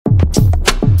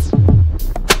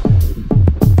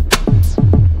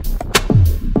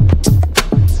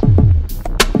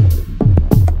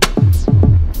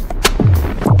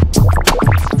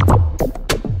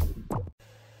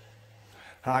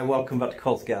Hi, welcome back to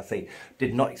Colsgassy.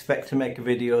 Did not expect to make a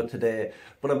video today,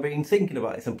 but I've been thinking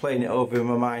about this and playing it over in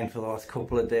my mind for the last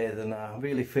couple of days, and I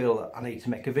really feel that I need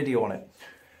to make a video on it.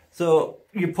 So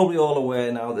you're probably all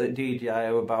aware now that DJI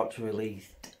are about to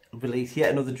release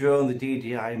yet another drone, the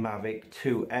DJI Mavic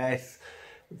 2S.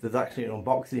 There's actually an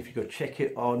unboxing if you go check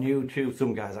it on YouTube.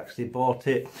 Some guys actually bought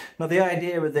it. Now the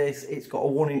idea of this, it's got a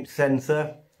 1-inch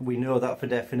sensor. We know that for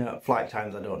definite. Flight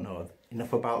times, I don't know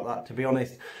enough about that, to be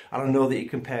honest. And I know that you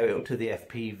compare it up to the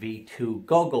FPV2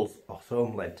 goggles, or so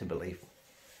I'm led to believe.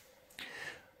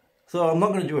 So I'm not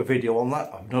going to do a video on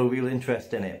that. I've no real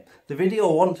interest in it. The video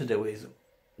I want to do is,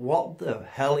 what the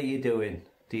hell are you doing,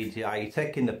 DJI? You're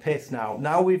taking the piss now.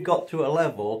 Now we've got to a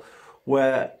level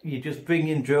where you're just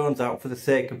bringing drones out for the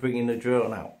sake of bringing a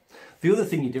drone out. The other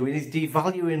thing you're doing is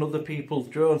devaluing other people's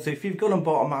drones. So if you've gone and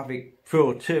bought a Mavic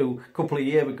Pro 2 a couple of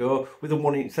years ago with a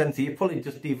 1-inch sensor, you probably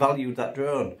just devalued that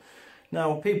drone.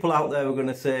 Now people out there are going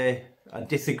to say, I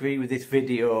disagree with this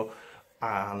video,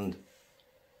 and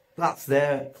that's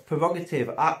their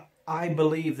prerogative. I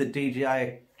believe that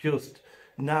DJI just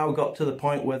now got to the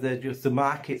point where the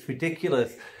market's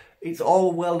ridiculous. It's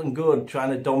all well and good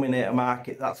trying to dominate a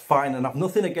market, that's fine, and I've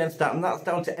nothing against that, and that's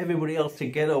down to everybody else to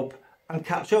get up and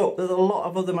catch up. There's a lot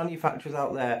of other manufacturers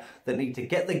out there that need to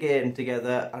get the game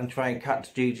together and try and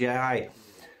catch DJI.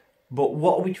 But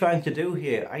what are we trying to do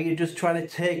here? Are you just trying to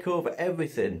take over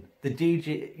everything?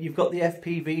 You've got the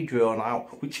FPV drone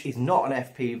out, which is not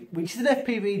an which is an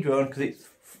FPV drone because it's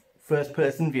first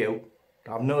person view.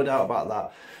 I have no doubt about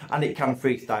that. And it can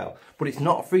freestyle, but it's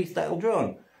not a freestyle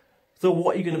drone. So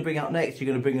what are you going to bring out next? You're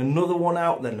going to bring another one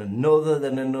out, then another,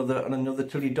 and another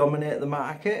till you dominate the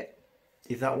market?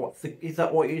 Is that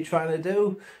what you're trying to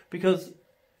do? Because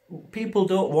people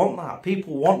don't want that.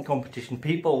 People want competition.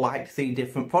 People like to see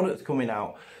different products coming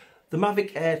out. The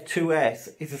Mavic Air 2S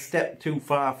is a step too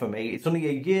far for me. It's only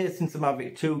a year since the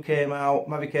Mavic 2 came out,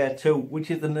 Mavic Air 2, which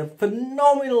is a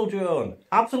phenomenal drone.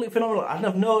 Absolutely phenomenal. I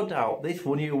have no doubt this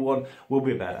new one will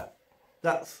be better.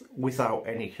 That's without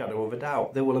any shadow of a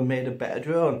doubt. They will have made a better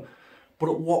drone. But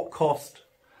at what cost?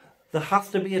 There has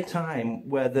to be a time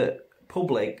where the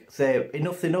public say,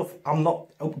 enough's enough, I'm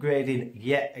not upgrading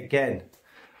yet again.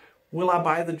 Will I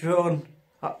buy the drone?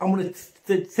 I'm going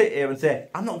to sit here and say,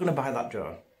 I'm not going to buy that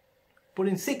drone. But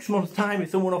in 6 months' time, if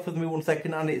someone offers me one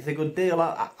second hand, it's a good deal,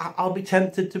 I'll be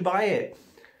tempted to buy it.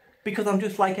 Because I'm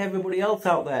just like everybody else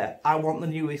out there. I want the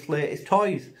newest, latest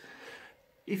toys.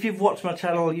 If you've watched my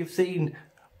channel, you've seen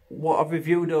what I've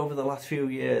reviewed over the last few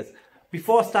years.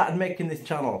 Before I started making this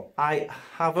channel, I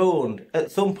have owned,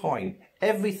 at some point,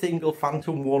 every single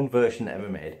Phantom 1 version ever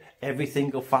made. Every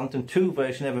single Phantom 2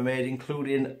 version ever made,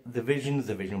 including the Visions,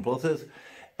 the Vision Pluses.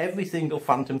 Every single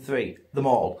Phantom 3, them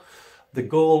all. The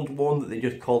gold one that they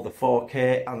just called the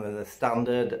 4K, and then the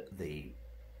standard, the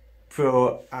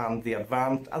Pro and the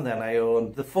Advanced, and then I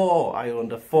owned the 4. I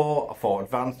owned a 4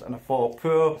 Advanced and a 4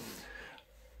 Pro.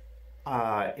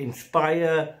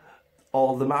 Inspire,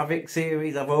 all the Mavic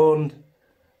series I've owned.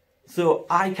 So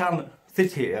I can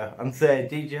sit here and say,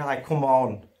 DJI, come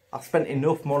on, I've spent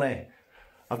enough money.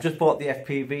 I've just bought the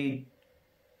FPV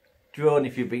drone.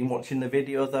 If you've been watching the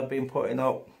videos I've been putting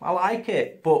up, I like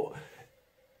it, but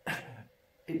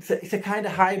it's a kind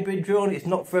of hybrid drone. It's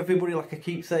not for everybody, like I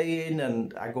keep saying,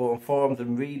 and I go on forums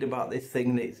and read about this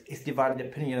thing, and it's divided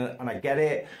opinion, and I get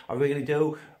it, I really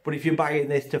do. But if you're buying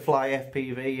this to fly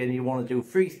FPV and you want to do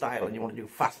freestyle and you want to do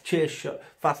fast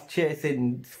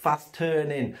chasing, fast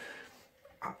turning,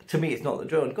 to me it's not the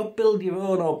drone. Go build your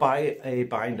own or buy a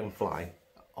bind and fly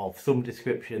of some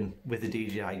description with the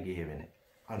DJI gear in it,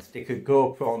 and stick a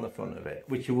GoPro on the front of it,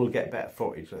 which you will get better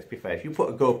footage, let's be fair. If you put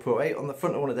a GoPro 8 on the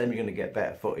front of one of them, you're going to get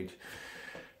better footage.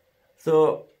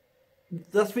 So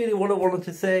that's really what I wanted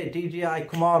to say. DJI,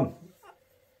 come on.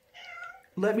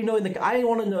 Let me know I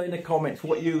want to know in the comments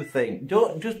what you think.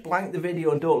 Don't just blank the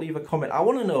video and don't leave a comment. I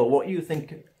want to know what you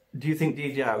think. Do you think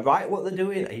DJI are right what they're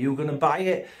doing? Are you going to buy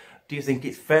it? Do you think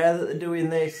it's fair that they're doing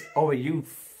this? Or are you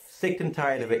sick and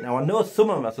tired of it? Now I know some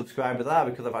of my subscribers are,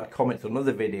 because I've had comments on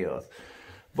other videos.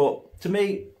 But to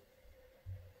me,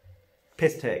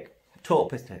 piss take. Total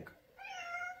piss take.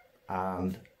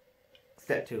 And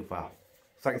step too far.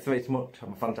 Thanks very much.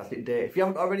 Have a fantastic day. If you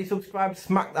haven't already subscribed,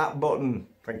 smack that button.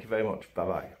 Thank you very much. Bye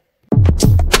bye.